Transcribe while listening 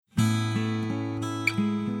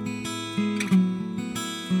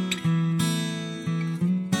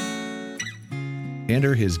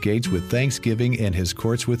Enter His gates with thanksgiving and His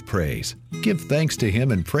courts with praise. Give thanks to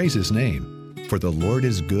Him and praise His name. For the Lord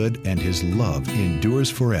is good and His love endures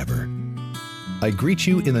forever. I greet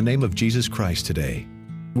you in the name of Jesus Christ today.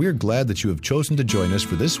 We're glad that you have chosen to join us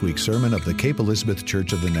for this week's sermon of the Cape Elizabeth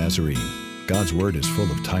Church of the Nazarene. God's Word is full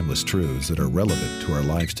of timeless truths that are relevant to our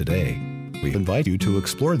lives today. We invite you to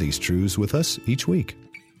explore these truths with us each week.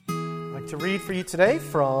 I'd like to read for you today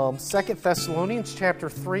from 2 Thessalonians chapter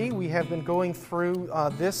 3. We have been going through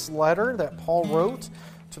this letter that Paul wrote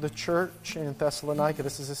to the church in Thessalonica.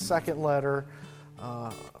 This is his second letter,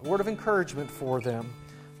 a word of encouragement for them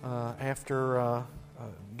after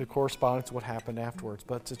the correspondence, what happened afterwards.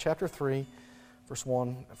 But to chapter 3, verse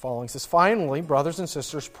 1 following says, "Finally, brothers and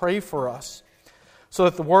sisters, pray for us, so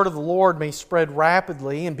that the word of the Lord may spread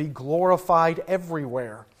rapidly and be glorified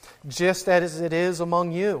everywhere, just as it is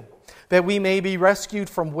among you, that we may be rescued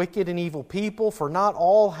from wicked and evil people, for not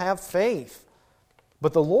all have faith.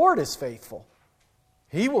 But the Lord is faithful.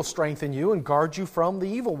 He will strengthen you and guard you from the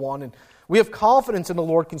evil one. And we have confidence in the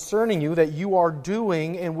Lord concerning you that you are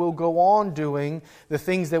doing and will go on doing the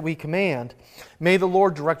things that we command. May the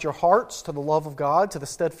Lord direct your hearts to the love of God, to the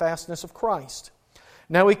steadfastness of Christ.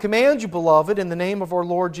 Now we command you, beloved, in the name of our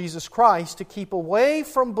Lord Jesus Christ, to keep away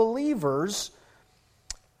from believers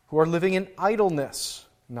who are living in idleness,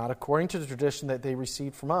 not according to the tradition that they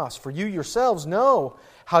received from us. For you yourselves know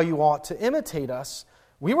how you ought to imitate us.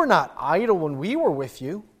 We were not idle when we were with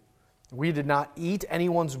you. We did not eat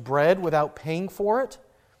anyone's bread without paying for it.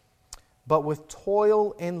 But with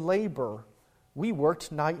toil and labor we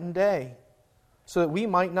worked night and day, so that we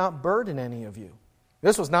might not burden any of you.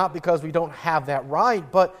 This was not because we don't have that right,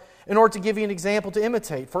 but in order to give you an example to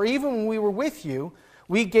imitate. For even when we were with you,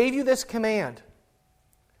 we gave you this command: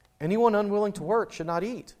 anyone unwilling to work should not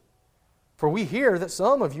eat. For we hear that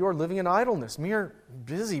some of you are living in idleness, mere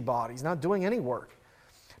busybodies, not doing any work.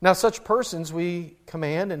 Now such persons we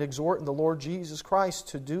command and exhort in the Lord Jesus Christ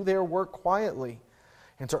to do their work quietly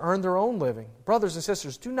and to earn their own living. Brothers and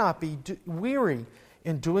sisters, do not be weary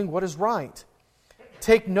in doing what is right.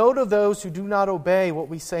 Take note of those who do not obey what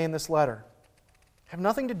we say in this letter. Have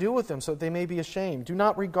nothing to do with them so that they may be ashamed. Do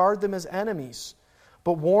not regard them as enemies,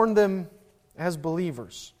 but warn them as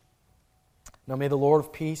believers. Now may the Lord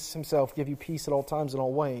of peace Himself give you peace at all times and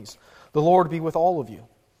all ways. The Lord be with all of you.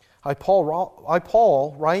 I,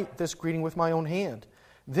 Paul, write this greeting with my own hand.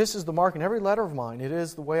 This is the mark in every letter of mine. It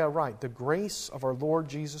is the way I write. The grace of our Lord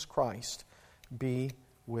Jesus Christ be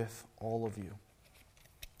with all of you."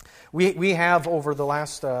 We have, over the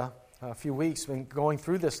last few weeks, been going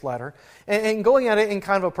through this letter and going at it in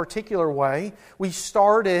kind of a particular way. We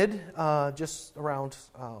started just around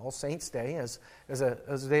All Saints' Day as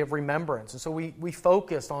a day of remembrance. And so we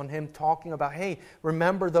focused on him talking about, hey,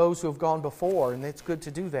 remember those who have gone before, and it's good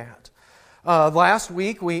to do that. Last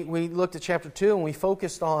week we looked at chapter 2 and we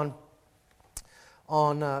focused on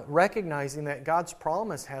recognizing that God's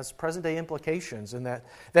promise has present-day implications, and that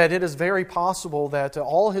it is very possible that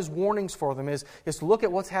all His warnings for them is to look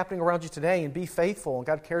at what's happening around you today and be faithful, and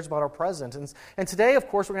God cares about our present. And today, of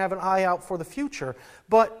course, we're going to have an eye out for the future.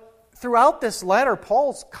 But throughout this letter,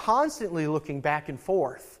 Paul's constantly looking back and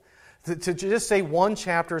forth. To just say one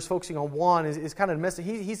chapter is focusing on one is kind of messy.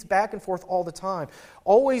 He's back and forth all the time,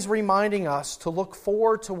 always reminding us to look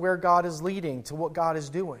forward to where God is leading, to what God is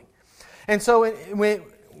doing. And so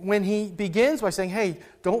when he begins by saying, hey,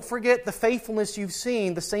 don't forget the faithfulness you've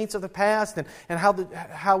seen, the saints of the past, and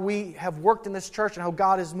how we have worked in this church and how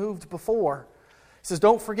God has moved before. He says,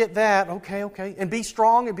 don't forget that. Okay. And be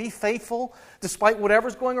strong and be faithful despite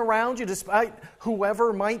whatever's going around you, despite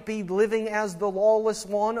whoever might be living as the lawless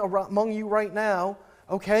one among you right now.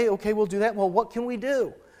 Okay, we'll do that. Well, what can we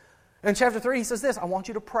do? In chapter 3, he says this: I want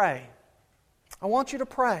you to pray. I want you to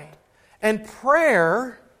pray. And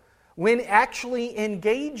prayer, when actually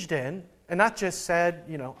engaged in, and not just said,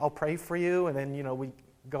 I'll pray for you, and then, we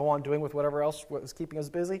go on doing with whatever else was keeping us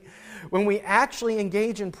busy. When we actually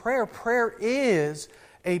engage in prayer, prayer is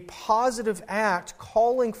a positive act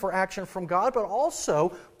calling for action from God, but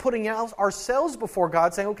also putting ourselves before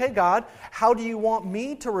God, saying, okay, God, how do you want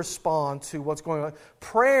me to respond to what's going on?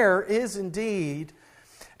 Prayer is indeed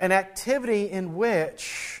an activity in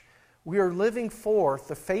which we are living forth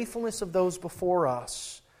the faithfulness of those before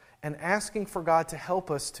us and asking for God to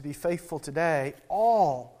help us to be faithful today,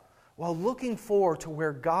 all while looking forward to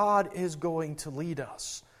where God is going to lead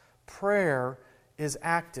us. Prayer is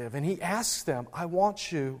active. And he asks them, I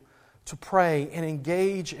want you to pray and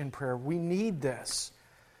engage in prayer. We need this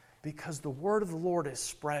because the word of the Lord is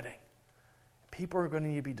spreading. People are going to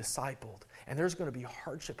need to be discipled, and there's going to be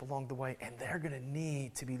hardship along the way, and they're going to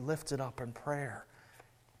need to be lifted up in prayer.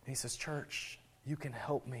 And he says, church, you can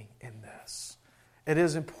help me in this. It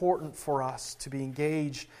is important for us to be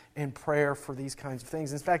engaged in prayer for these kinds of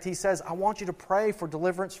things. In fact, he says, I want you to pray for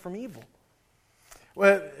deliverance from evil.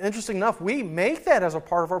 Well, interesting enough, we make that as a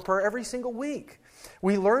part of our prayer every single week.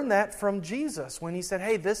 We learn that from Jesus when he said,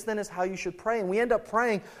 hey, this then is how you should pray. And we end up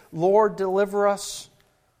praying, Lord, deliver us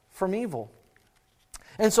from evil.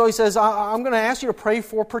 And so he says, I'm going to ask you to pray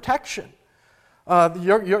for protection.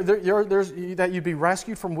 That you be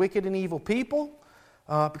rescued from wicked and evil people.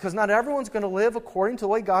 Because not everyone's going to live according to the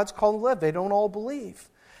way God's called them to live. They don't all believe.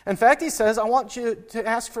 In fact, he says, I want you to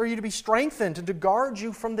ask for you to be strengthened and to guard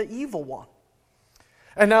you from the evil one.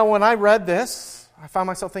 And now when I read this, I found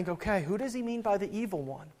myself thinking, okay, who does he mean by the evil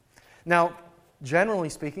one? Now, generally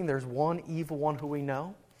speaking, there's one evil one who we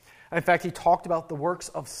know. In fact, he talked about the works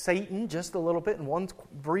of Satan just a little bit in one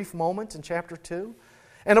brief moment in chapter 2.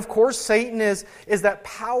 And of course, Satan is that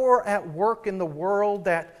power at work in the world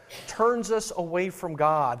that turns us away from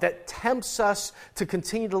God, that tempts us to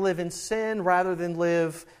continue to live in sin rather than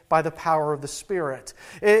live by the power of the Spirit.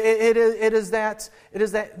 It is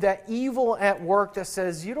that evil at work that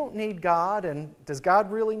says, you don't need God, and does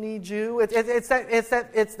God really need you? It's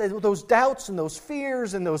those doubts and those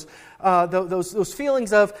fears and those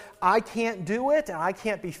feelings of, I can't do it, and I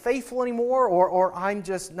can't be faithful anymore, or I'm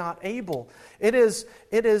just not able. It is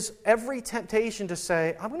every temptation to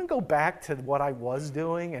say, I'm going to go back to what I was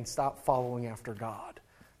doing and stop following after God.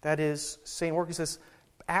 That is Satan work. He says,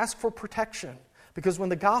 ask for protection. Because when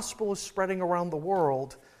the gospel is spreading around the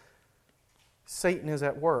world, Satan is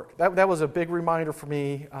at work. That was a big reminder for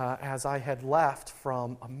me as I had left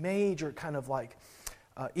from a major kind of like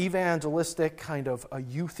evangelistic kind of a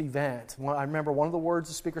youth event. I remember one of the words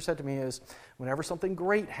the speaker said to me is, whenever something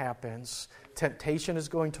great happens, temptation is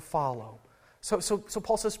going to follow. So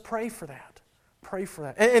Paul says, pray for that. Pray for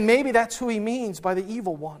that. And maybe that's who he means by the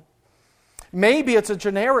evil one. Maybe it's a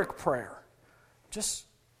generic prayer. Just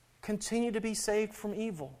continue to be saved from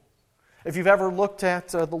evil. If you've ever looked at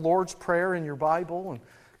the Lord's Prayer in your Bible and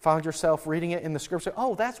found yourself reading it in the Scripture,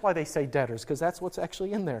 oh, that's why they say debtors, because that's what's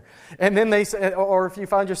actually in there. And then they say, or if you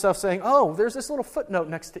find yourself saying, oh, there's this little footnote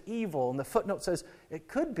next to evil, and the footnote says it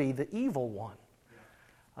could be the evil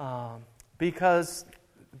one. Because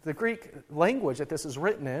the Greek language that this is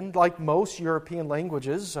written in, like most European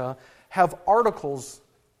languages, have articles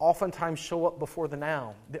oftentimes show up before the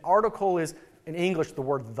noun. The article is, in English, the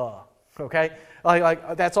word the. Okay?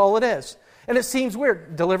 Like that's all it is. And it seems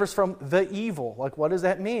weird. Delivers from the evil. Like, what does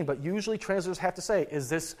that mean? But usually translators have to say, is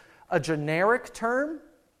this a generic term,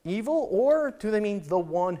 evil, or do they mean the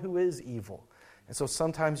one who is evil? And so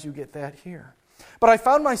sometimes you get that here. But I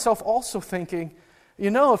found myself also thinking,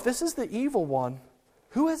 if this is the evil one,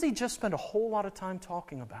 who has he just spent a whole lot of time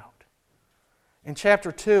talking about? In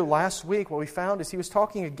chapter 2, last week, what we found is he was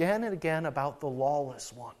talking again and again about the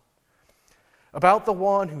lawless one. About the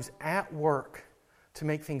one who's at work to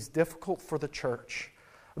make things difficult for the church.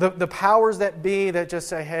 The powers that be that just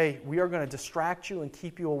say, hey, we are going to distract you and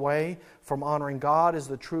keep you away from honoring God as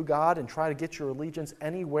the true God and try to get your allegiance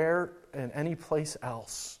anywhere and any place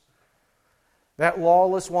else. That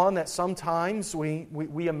lawless one that sometimes we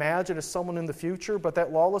imagine as someone in the future, but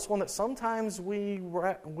that lawless one that sometimes we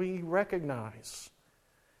recognize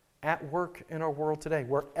at work in our world today.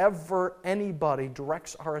 Wherever anybody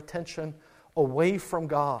directs our attention away from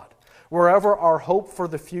God, wherever our hope for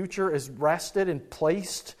the future is rested and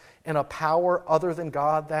placed in a power other than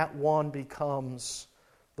God, that one becomes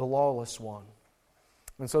the lawless one.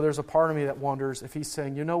 And so there's a part of me that wonders if he's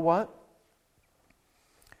saying, you know what?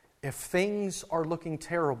 If things are looking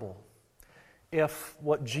terrible, if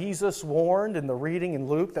what Jesus warned in the reading in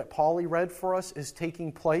Luke that Paulie read for us is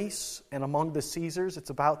taking place, and among the Caesars it's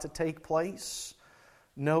about to take place,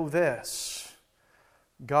 know this: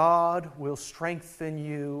 God will strengthen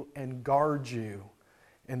you and guard you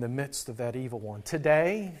in the midst of that evil one.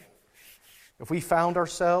 Today, if we found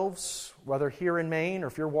ourselves, whether here in Maine or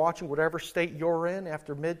if you're watching whatever state you're in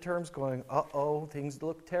after midterms going, uh-oh, things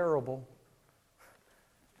look terrible,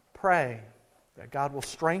 pray that God will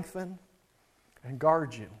strengthen and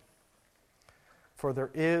guard you. For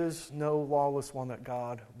there is no lawless one that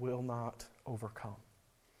God will not overcome.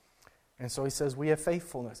 And so he says, we have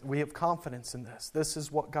faithfulness. We have confidence in this. This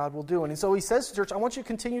is what God will do. And so he says to church, I want you to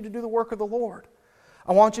continue to do the work of the Lord.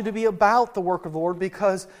 I want you to be about the work of the Lord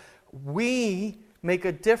because we make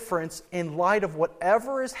a difference in light of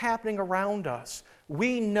whatever is happening around us.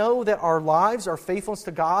 We know that our lives, our faithfulness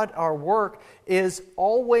to God, our work is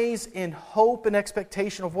always in hope and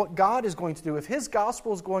expectation of what God is going to do. If His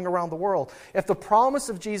gospel is going around the world, if the promise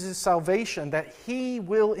of Jesus' salvation, that He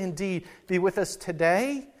will indeed be with us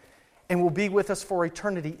today and will be with us for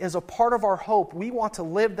eternity is a part of our hope. We want to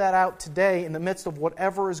live that out today in the midst of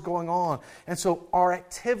whatever is going on. And so our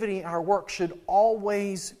activity, our work should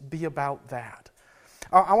always be about that.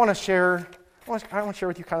 I want to share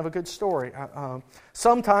with you kind of a good story.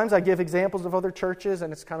 Sometimes I give examples of other churches,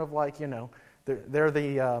 and it's kind of like, they're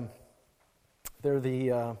the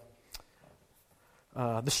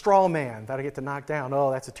straw man that I get to knock down.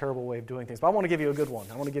 Oh, that's a terrible way of doing things. But I want to give you a good one.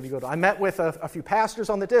 I met with a few pastors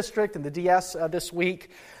on the district and the DS this week.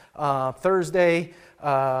 Thursday,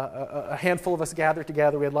 a handful of us gathered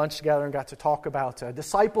together. We had lunch together and got to talk about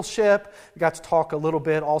discipleship. We got to talk a little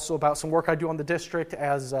bit also about some work I do on the district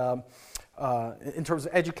as in terms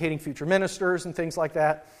of educating future ministers and things like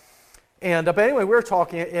that. And but anyway, we were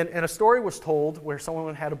talking, and a story was told where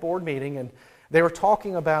someone had a board meeting, and they were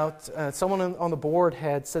talking about, someone on the board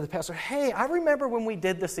had said to the pastor, hey, I remember when we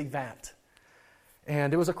did this event.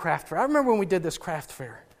 And it was a craft fair. I remember when we did this craft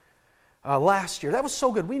fair last year. That was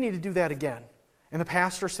so good. We need to do that again. And the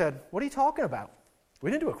pastor said, what are you talking about? We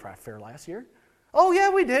didn't do a craft fair last year. Oh, yeah,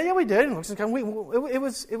 we did. Yeah, we did. And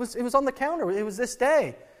it was on the calendar. It was this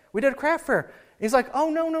day. We did a craft fair. And he's like, oh,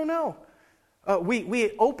 no.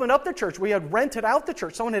 We opened up the church. We had rented out the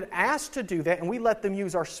church. Someone had asked to do that, and we let them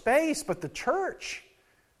use our space, but the church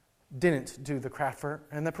didn't do the craft fair.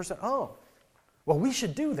 And the person, oh, well, we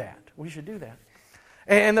should do that.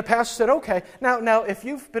 And the pastor said, okay. Now, if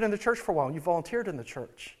you've been in the church for a while and you volunteered in the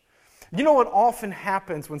church, you know what often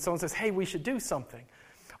happens when someone says, hey, we should do something?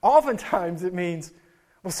 Oftentimes it means,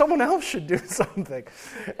 well, someone else should do something.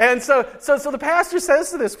 And so the pastor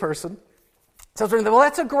says to this person, well,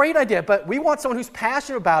 that's a great idea, but we want someone who's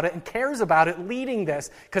passionate about it and cares about it leading this,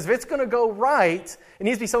 because if it's going to go right, it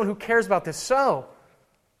needs to be someone who cares about this. So,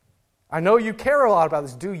 I know you care a lot about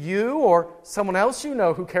this. Do you or someone else you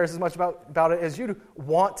know who cares as much about it as you do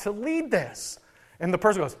want to lead this? And the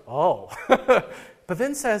person goes, oh. But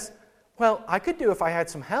then says, well, I could do if I had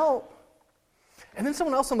some help. And then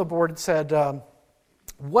someone else on the board said,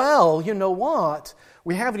 well, you know what?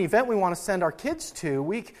 We have an event we want to send our kids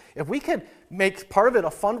to. If we could make part of it a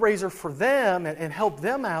fundraiser for them and help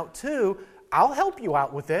them out too, I'll help you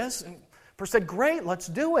out with this. And the person said, great, let's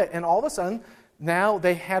do it. And all of a sudden, now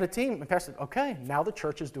they had a team. And the pastor said, okay, now the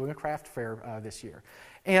church is doing a craft fair this year.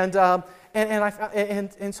 And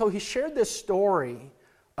so he shared this story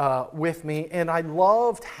with me, and I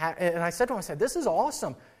loved, and I said to him, this is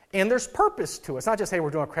awesome. And there's purpose to it. It's not just, hey, we're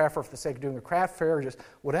doing a craft fair for the sake of doing a craft fair or just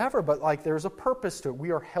whatever, but like there's a purpose to it.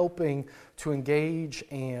 We are helping to engage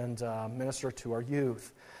and minister to our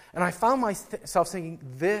youth. And I found myself thinking,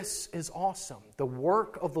 this is awesome. The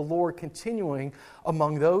work of the Lord continuing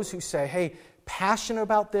among those who say, hey, passionate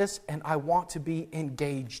about this, and I want to be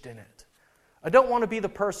engaged in it. I don't want to be the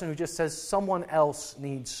person who just says someone else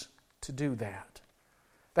needs to do that.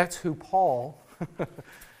 That's who Paul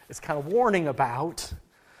is kind of warning about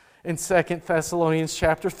in 2 Thessalonians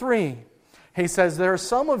chapter 3. He says, there are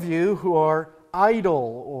some of you who are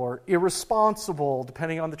idle or irresponsible,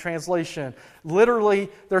 depending on the translation. Literally,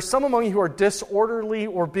 there are some among you who are disorderly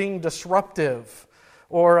or being disruptive,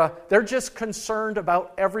 or they're just concerned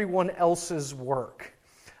about everyone else's work.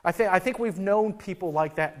 I think we've known people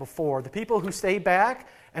like that before. The people who stay back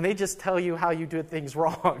and they just tell you how you did things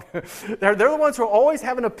wrong. They're the ones who always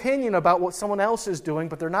have an opinion about what someone else is doing,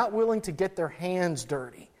 but they're not willing to get their hands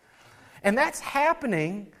dirty. And that's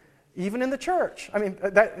happening even in the church. I mean,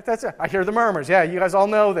 that's it. I hear the murmurs. Yeah, you guys all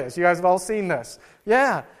know this. You guys have all seen this.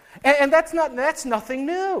 Yeah. And that's nothing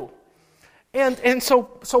new. And so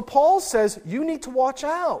Paul says, you need to watch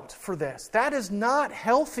out for this. That is not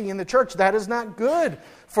healthy in the church. That is not good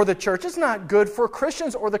for the church. It's not good for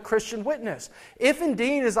Christians or the Christian witness. If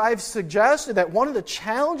indeed, as I've suggested, that one of the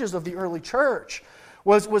challenges of the early church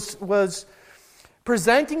was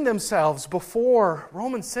presenting themselves before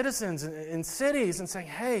Roman citizens in cities and saying,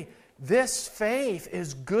 hey, this faith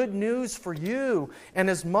is good news for you. And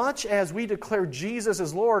as much as we declare Jesus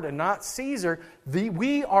as Lord and not Caesar,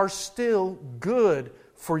 we are still good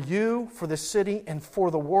for you, for the city, and for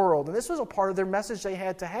the world. And this was a part of their message they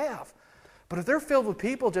had to have. But if they're filled with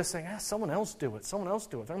people just saying, someone else do it,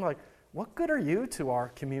 then I'm like, what good are you to our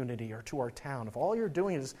community or to our town if all you're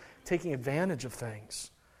doing is taking advantage of things?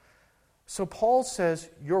 So Paul says,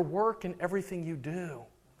 your work and everything you do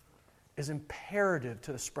is imperative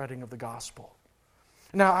to the spreading of the gospel.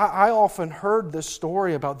 Now, I often heard this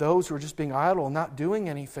story about those who are just being idle and not doing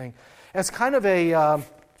anything as kind of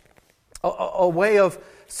a way of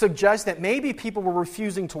suggesting that maybe people were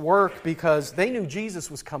refusing to work because they knew Jesus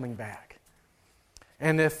was coming back.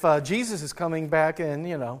 And if Jesus is coming back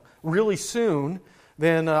really soon,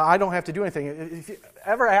 then I don't have to do anything. If you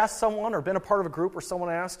ever asked someone or been a part of a group where someone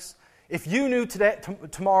asks, If you knew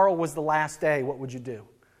tomorrow was the last day, what would you do?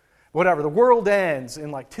 Whatever, the world ends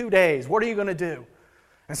in like 2 days. What are you going to do?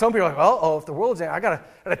 And some people are like, if the world's ending, I got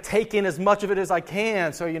to take in as much of it as I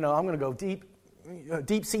can. So, I'm going to go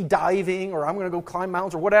deep sea diving, or I'm going to go climb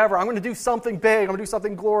mountains, or whatever. I'm going to do something big. I'm going to do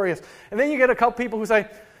something glorious. And then you get a couple people who say,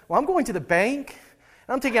 well, I'm going to the bank,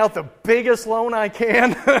 and I'm taking out the biggest loan I can.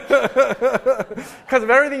 Because if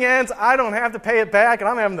everything ends, I don't have to pay it back, and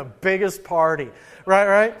I'm having the biggest party.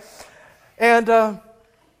 Right? And that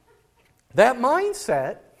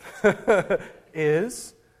mindset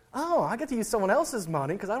is, I get to use someone else's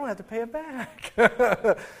money because I don't have to pay it back.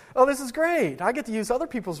 This is great. I get to use other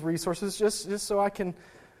people's resources just so I can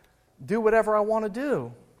do whatever I want to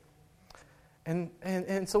do. And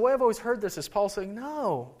so the way I've always heard this is Paul saying,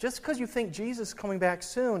 no, just because you think Jesus is coming back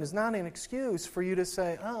soon is not an excuse for you to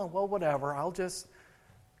say, whatever, I'll just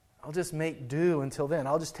make do until then.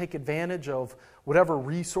 I'll just take advantage of whatever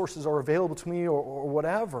resources are available to me or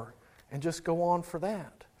whatever, and just go on for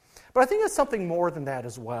that. But I think it's something more than that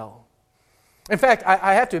as well. In fact,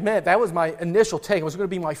 I have to admit, that was my initial take. It was going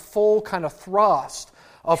to be my full kind of thrust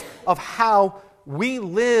of how we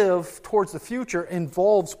live towards the future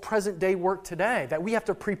involves present-day work today, that we have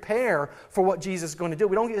to prepare for what Jesus is going to do.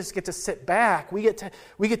 We don't just get to sit back. We get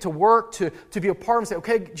to work to be a part and say,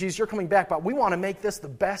 okay, Jesus, you're coming back, but we want to make this the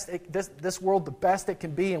best, this world the best it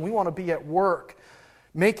can be, and we want to be at work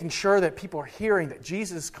making sure that people are hearing that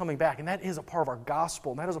Jesus is coming back, and that is a part of our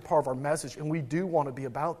gospel, and that is a part of our message, and we do want to be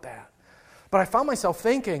about that. But I found myself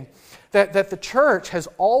thinking that the church has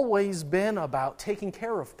always been about taking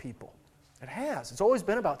care of people. It has. It's always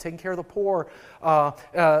been about taking care of the poor.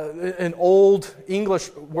 An old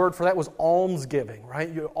English word for that was almsgiving,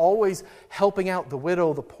 right? You're always helping out the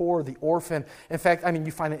widow, the poor, the orphan. In fact,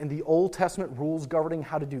 you find it in the Old Testament rules governing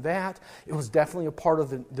how to do that. It was definitely a part of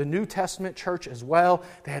the New Testament church as well.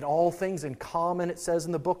 They had all things in common, it says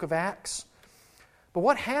in the book of Acts. But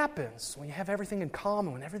what happens when you have everything in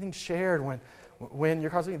common, when everything's shared, when you're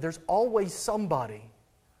constantly, there's always somebody.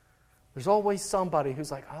 There's always somebody who's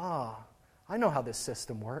like, I know how this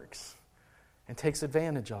system works, and takes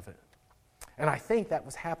advantage of it. And I think that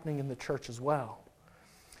was happening in the church as well.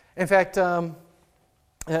 In fact,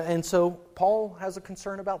 and so Paul has a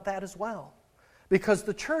concern about that as well. Because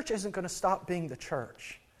the church isn't going to stop being the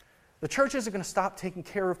church. The church isn't going to stop taking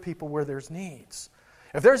care of people where there's needs.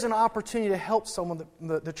 If there's an opportunity to help someone,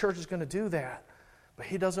 the church is going to do that. But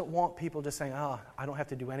he doesn't want people just saying, I don't have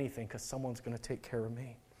to do anything because someone's going to take care of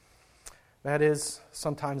me. That is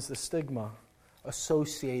sometimes the stigma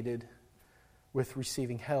associated with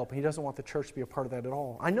receiving help. He doesn't want the church to be a part of that at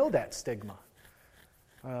all. I know that stigma.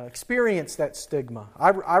 Experienced that stigma.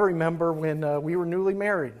 I remember when we were newly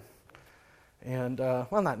married. And,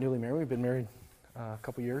 not newly married. We've been married a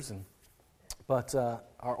couple years. But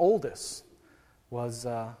our oldest was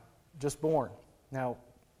just born. Now,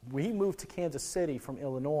 we moved to Kansas City from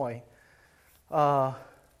Illinois.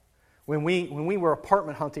 When we were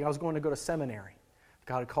apartment hunting, I was going to go to seminary.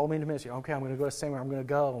 God had called me into ministry. Okay, I'm going to go to seminary. I'm going to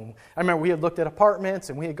go. And I remember we had looked at apartments,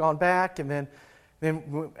 and we had gone back, and then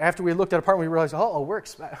after we looked at apartment, we realized,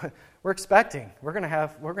 we're expecting. We're going to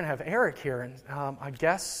have Eric here, and I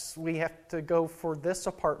guess we have to go for this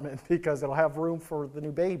apartment because it'll have room for the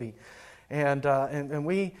new baby. And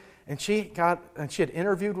she had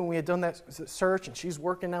interviewed when we had done that search, and she's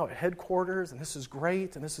working now at headquarters, and this is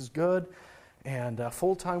great, and this is good. And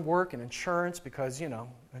full-time work and insurance, because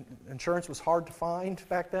insurance was hard to find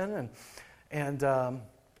back then,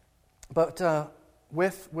 but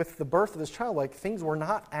with the birth of this child, things were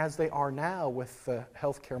not as they are now with the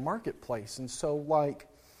healthcare marketplace. And so,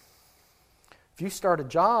 if you start a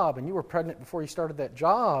job and you were pregnant before you started that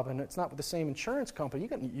job, and it's not with the same insurance company,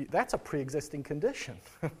 that's a pre-existing condition.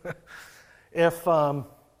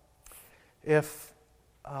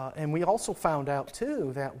 And we also found out,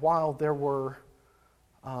 too, that while there were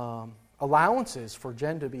allowances for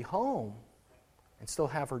Jen to be home and still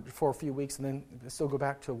have her for a few weeks and then still go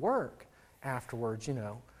back to work afterwards,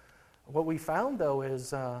 what we found, though,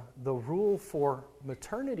 is the rule for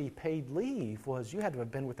maternity paid leave was you had to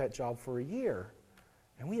have been with that job for a year.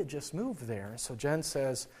 And we had just moved there. And so Jen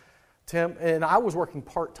says, Tim, and I was working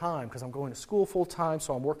part-time because I'm going to school full-time,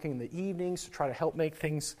 so I'm working in the evenings to try to help make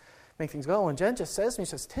things go. And Jen just says to me, she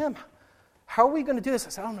says, Tim, how are we going to do this? I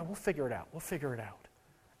said, I don't know, we'll figure it out.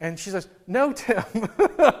 And she says, no, Tim,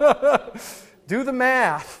 do the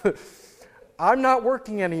math. I'm not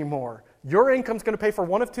working anymore. Your income's going to pay for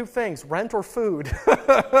one of two things, rent or food.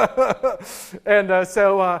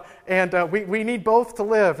 And we need both to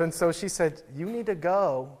live. And so she said, you need to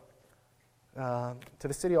go to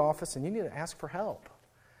the city office and you need to ask for help.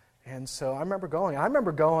 And so I remember going,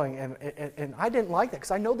 and I didn't like that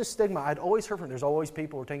because I know the stigma. I'd always heard from there's always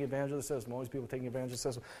people who are taking advantage of the system, always people taking advantage of the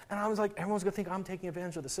system. And I was like, everyone's going to think I'm taking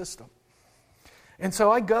advantage of the system. And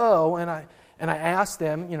so I go and I ask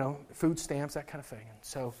them, food stamps, that kind of thing. And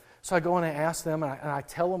so I go and I ask them and I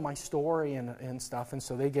tell them my story and stuff. And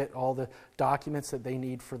so they get all the documents that they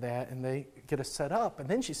need for that and they get us set up. And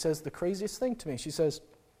then she says the craziest thing to me. She says,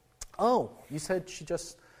 "Oh, you said she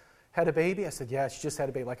just had a baby?" I said, "Yeah, she just had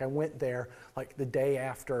a baby." Like I went there like the day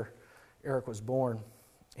after Eric was born.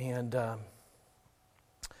 And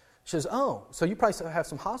she says, "Oh, so you probably have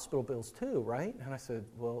some hospital bills too, right?" And I said,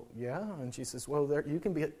 "Well, yeah." And she says, "Well, you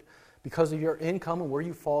can be, because of your income and where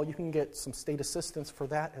you fall, you can get some state assistance for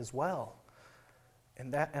that as well."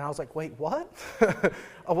 And I was like, "Wait, what?"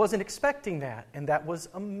 I wasn't expecting that. And that was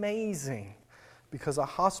amazing because a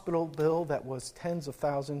hospital bill that was tens of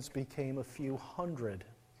thousands became a few hundred.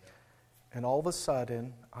 And all of a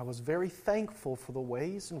sudden, I was very thankful for the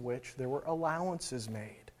ways in which there were allowances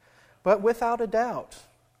made. But without a doubt,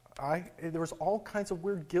 there was all kinds of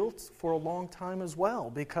weird guilt for a long time as well,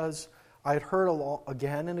 because I had heard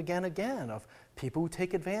again and again of people who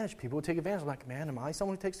take advantage. I'm like, man, am I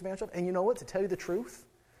someone who takes advantage of? And you know what? To tell you the truth,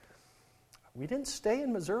 we didn't stay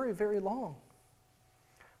in Missouri very long.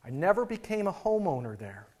 I never became a homeowner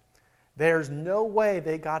there. There's no way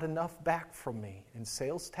they got enough back from me in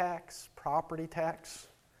sales tax, property tax.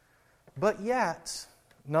 But yet,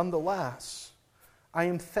 nonetheless, I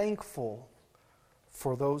am thankful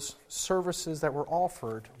for those services that were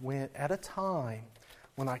offered at a time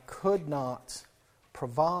when I could not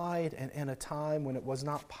provide and in a time when it was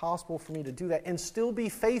not possible for me to do that and still be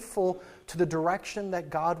faithful to the direction that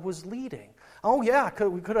God was leading. Oh yeah,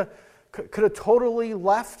 we could have totally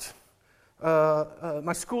left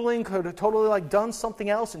my schooling, could have totally done something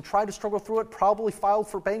else and tried to struggle through it, probably filed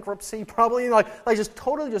for bankruptcy, probably just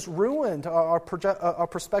totally ruined our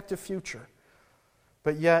prospective future.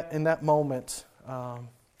 But yet in that moment,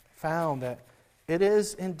 found that it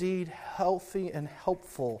is indeed healthy and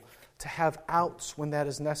helpful to have outs when that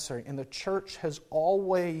is necessary. And the church has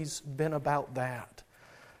always been about that.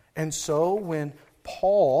 And so when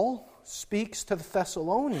Paul speaks to the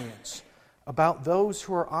Thessalonians about those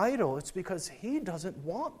who are idle, it's because he doesn't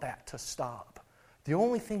want that to stop. The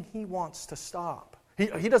only thing he wants to stop.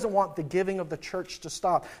 He doesn't want the giving of the church to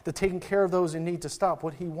stop, the taking care of those in need to stop.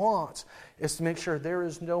 What he wants is to make sure there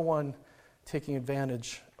is no one taking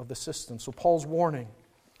advantage of the system. So Paul's warning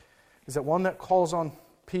is that one that calls on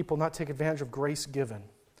people not take advantage of grace given.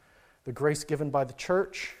 The grace given by the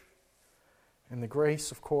church, and the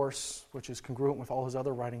grace, of course, which is congruent with all his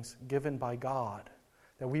other writings, given by God.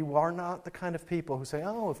 That we are not the kind of people who say,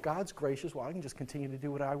 oh, if God's gracious, well, I can just continue to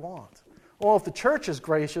do what I want. Well, if the church is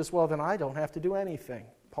gracious, well, then I don't have to do anything.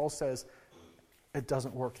 Paul says it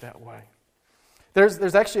doesn't work that way.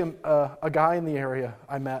 There's actually a guy in the area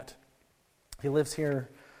I met. He lives here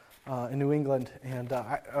in New England, and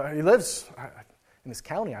he lives in this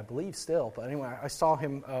county, I believe, still. But anyway, I saw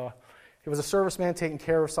him. He was a serviceman taking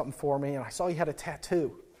care of something for me, and I saw he had a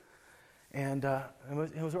tattoo. And I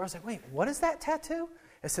was like, wait, what is that tattoo?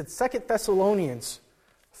 It said 2 Thessalonians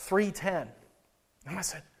 3:10. And I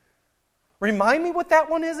said, remind me what that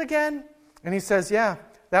one is again? And he says, yeah,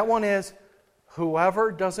 that one is,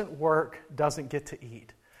 whoever doesn't work doesn't get to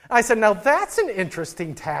eat. I said, now that's an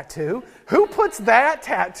interesting tattoo. Who puts that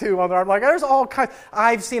tattoo on there? I'm like, there's all kinds.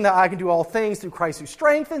 I've seen that I can do all things through Christ who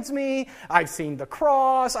strengthens me. I've seen the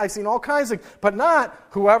cross. I've seen all kinds of things. But not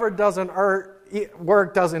whoever doesn't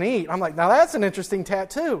work doesn't eat. I'm like, now that's an interesting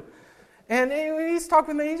tattoo. And he's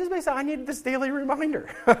talking to me. He just basically said, I need this daily reminder.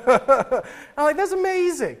 I'm like, that's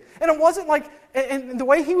amazing. And it wasn't like, and the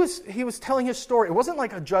way he was telling his story, it wasn't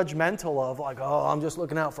like a judgmental of like, oh, I'm just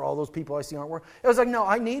looking out for all those people I see aren't working. It was like, no,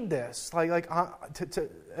 I need this. To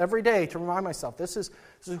every day to remind myself, this is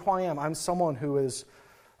who I am. I'm someone who is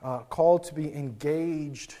called to be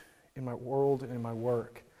engaged in my world and in my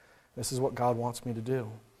work. This is what God wants me to do.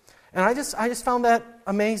 And I just found that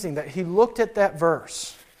amazing that he looked at that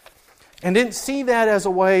verse and didn't see that as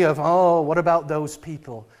a way of, oh, what about those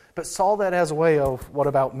people? But saw that as a way of, what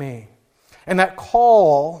about me? And that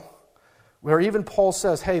call, where even Paul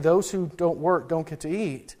says, hey, those who don't work don't get to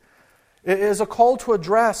eat, it is a call to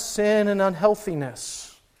address sin and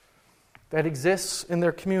unhealthiness that exists in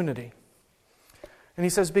their community. And he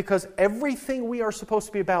says, because everything we are supposed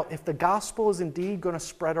to be about, if the gospel is indeed going to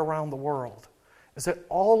spread around the world, is that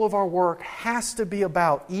all of our work has to be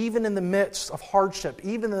about, even in the midst of hardship,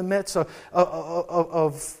 even in the midst of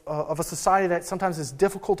a society that sometimes is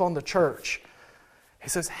difficult on the church. He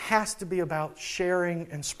says, has to be about sharing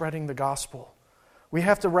and spreading the gospel. We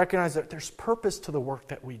have to recognize that there's purpose to the work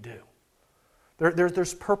that we do.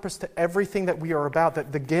 There's purpose to everything that we are about,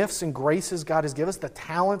 that the gifts and graces God has given us, the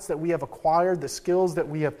talents that we have acquired, the skills that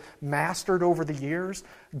we have mastered over the years,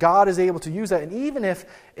 God is able to use that. And even if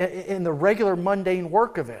in the regular mundane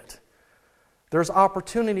work of it, there's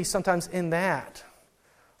opportunity sometimes in that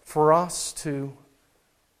for us to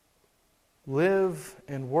live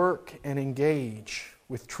and work and engage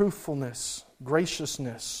with truthfulness,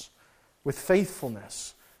 graciousness, with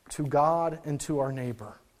faithfulness to God and to our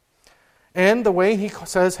neighbor. And the way he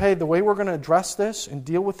says, hey, the way we're going to address this and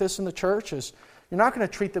deal with this in the church is you're not going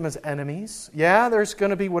to treat them as enemies. Yeah, there's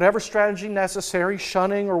going to be whatever strategy necessary,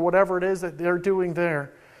 shunning or whatever it is that they're doing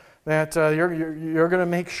there, that you're going to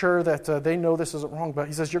make sure that they know this isn't wrong. But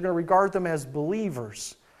he says you're going to regard them as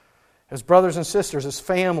believers, as brothers and sisters, as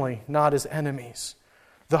family, not as enemies.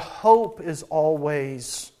 The hope is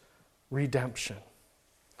always redemption.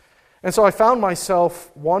 And so I found myself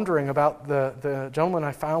wondering about the gentleman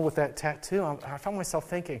I found with that tattoo. I found myself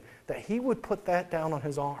thinking that he would put that down on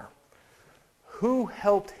his arm. Who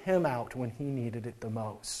helped him out when he needed it the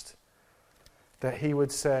most? That he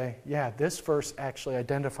would say, yeah, this verse actually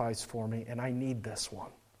identifies for me and I need this one.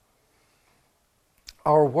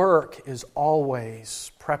 Our work is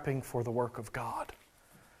always prepping for the work of God.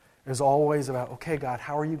 It is always about, okay, God,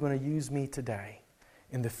 how are you going to use me today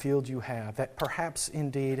in the field you have? That perhaps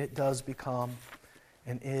indeed it does become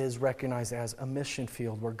and is recognized as a mission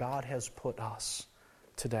field where God has put us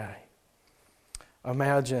today.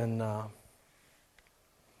 Imagine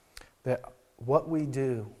that what we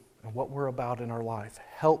do and what we're about in our life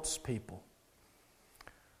helps people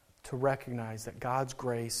to recognize that God's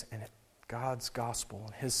grace and God's gospel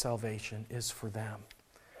and His salvation is for them.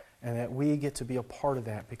 And that we get to be a part of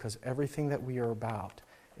that because everything that we are about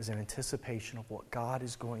is an anticipation of what God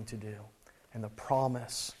is going to do and the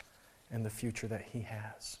promise and the future that He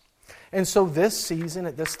has. And so this season,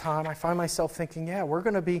 at this time, I find myself thinking, yeah, we're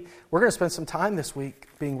going to spend some time this week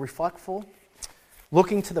being reflectful,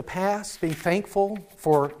 looking to the past, being thankful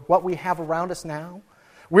for what we have around us now.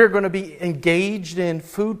 We're going to be engaged in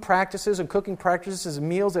food practices and cooking practices and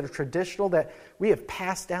meals that are traditional that we have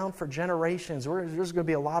passed down for generations. There's going to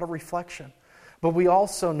be a lot of reflection. But we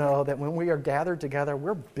also know that when we are gathered together,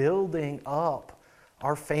 we're building up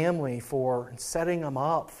our family and setting them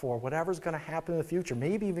up for whatever's going to happen in the future,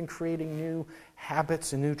 maybe even creating new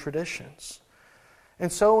habits and new traditions. And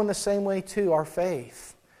so in the same way, too, our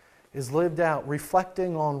faith is lived out,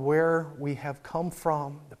 reflecting on where we have come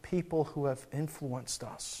from, the people who have influenced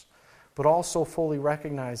us, but also fully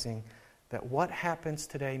recognizing that what happens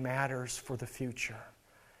today matters for the future.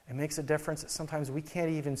 It makes a difference that sometimes we can't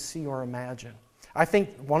even see or imagine. I think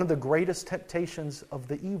one of the greatest temptations of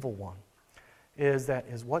the evil one is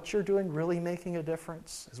what you're doing really making a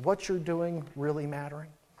difference? Is what you're doing really mattering?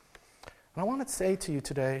 And I want to say to you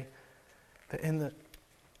today that in the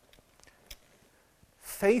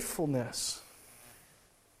faithfulness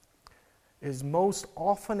is most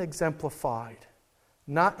often exemplified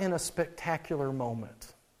not in a spectacular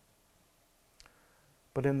moment,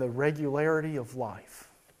 but in the regularity of life.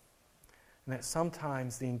 And that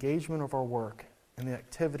sometimes the engagement of our work and the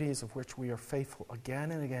activities of which we are faithful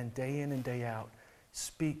again and again, day in and day out,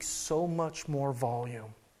 speaks so much more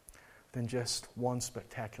volume than just one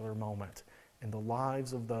spectacular moment in the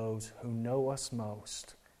lives of those who know us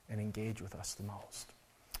most and engage with us the most.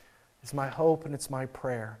 It's my hope and it's my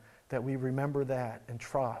prayer that we remember that and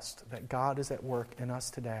trust that God is at work in us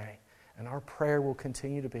today. And our prayer will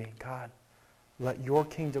continue to be, God, let your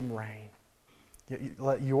kingdom reign.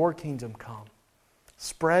 Let your kingdom come.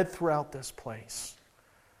 Spread throughout this place.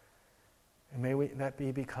 And may that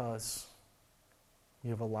be because you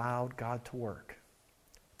have allowed God to work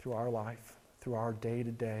through our life, through our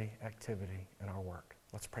day-to-day activity and our work.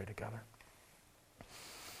 Let's pray together.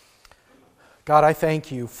 God, I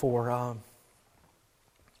thank you for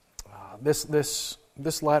this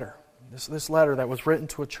letter. This letter that was written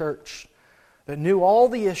to a church that knew all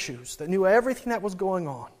the issues, that knew everything that was going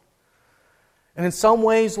on. And in some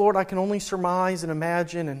ways, Lord, I can only surmise and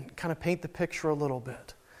imagine and kind of paint the picture a little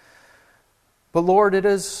bit. But Lord, it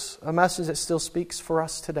is a message that still speaks for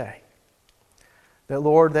us today. That,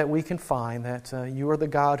 Lord, that we can find that you are the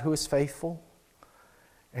God who is faithful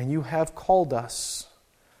and you have called us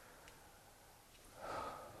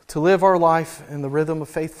to live our life in the rhythm of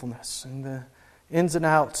faithfulness and the ins and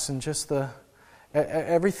outs and just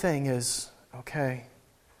everything is okay.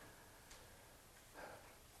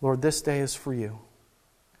 Lord, this day is for you.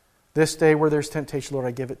 This day where there's temptation, Lord,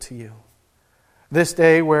 I give it to you. This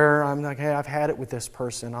day where I'm like, hey, I've had it with this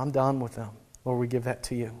person. I'm done with them. Lord, we give that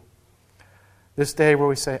to you. This day where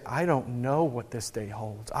we say, I don't know what this day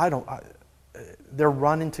holds. They're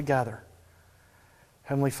running together.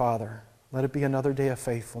 Heavenly Father, let it be another day of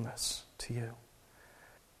faithfulness to you.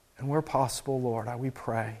 And where possible, Lord, we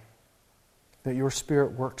pray that your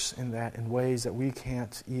Spirit works in that in ways that we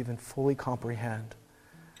can't even fully comprehend.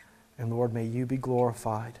 And Lord, may you be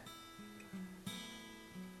glorified.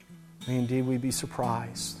 May indeed we be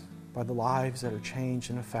surprised by the lives that are changed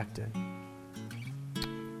and affected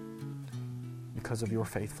because of your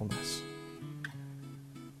faithfulness.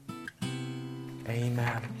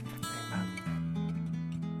 Amen.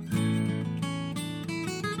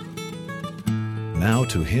 Now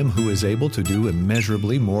to him who is able to do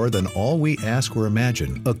immeasurably more than all we ask or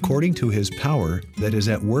imagine, according to his power that is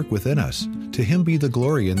at work within us, to him be the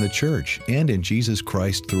glory in the church and in Jesus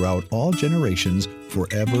Christ throughout all generations,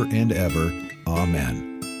 forever and ever. Amen.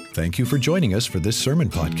 Thank you for joining us for this sermon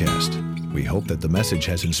podcast. We hope that the message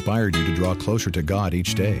has inspired you to draw closer to God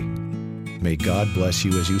each day. May God bless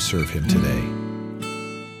you as you serve him today.